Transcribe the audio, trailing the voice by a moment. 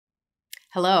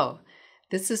Hello,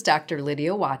 this is Dr.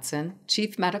 Lydia Watson,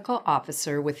 Chief Medical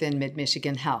Officer within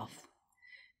MidMichigan Health.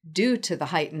 Due to the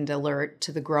heightened alert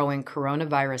to the growing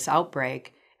coronavirus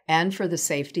outbreak and for the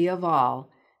safety of all,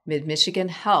 MidMichigan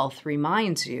Health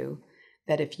reminds you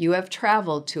that if you have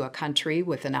traveled to a country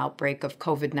with an outbreak of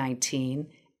COVID-19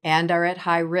 and are at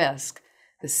high risk,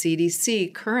 the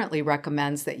CDC currently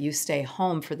recommends that you stay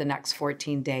home for the next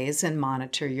 14 days and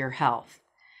monitor your health.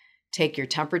 Take your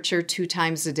temperature 2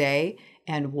 times a day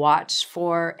and watch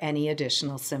for any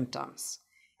additional symptoms.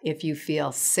 If you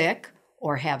feel sick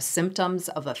or have symptoms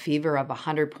of a fever of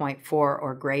 100.4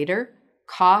 or greater,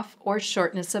 cough or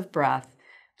shortness of breath,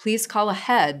 please call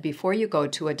ahead before you go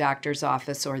to a doctor's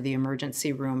office or the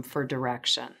emergency room for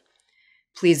direction.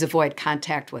 Please avoid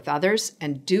contact with others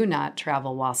and do not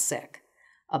travel while sick.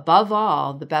 Above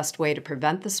all, the best way to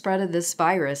prevent the spread of this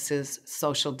virus is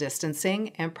social distancing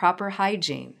and proper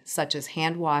hygiene, such as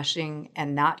hand washing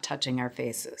and not touching our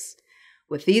faces.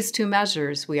 With these 2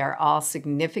 measures, we are all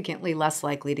significantly less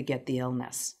likely to get the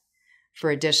illness.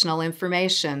 For additional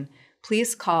information,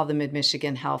 please call the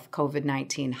MidMichigan Health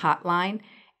COVID-19 hotline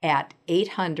at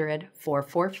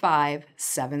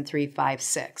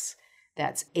 800-445-7356.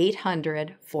 That's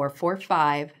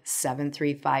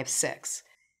 800-445-7356.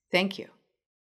 Thank you.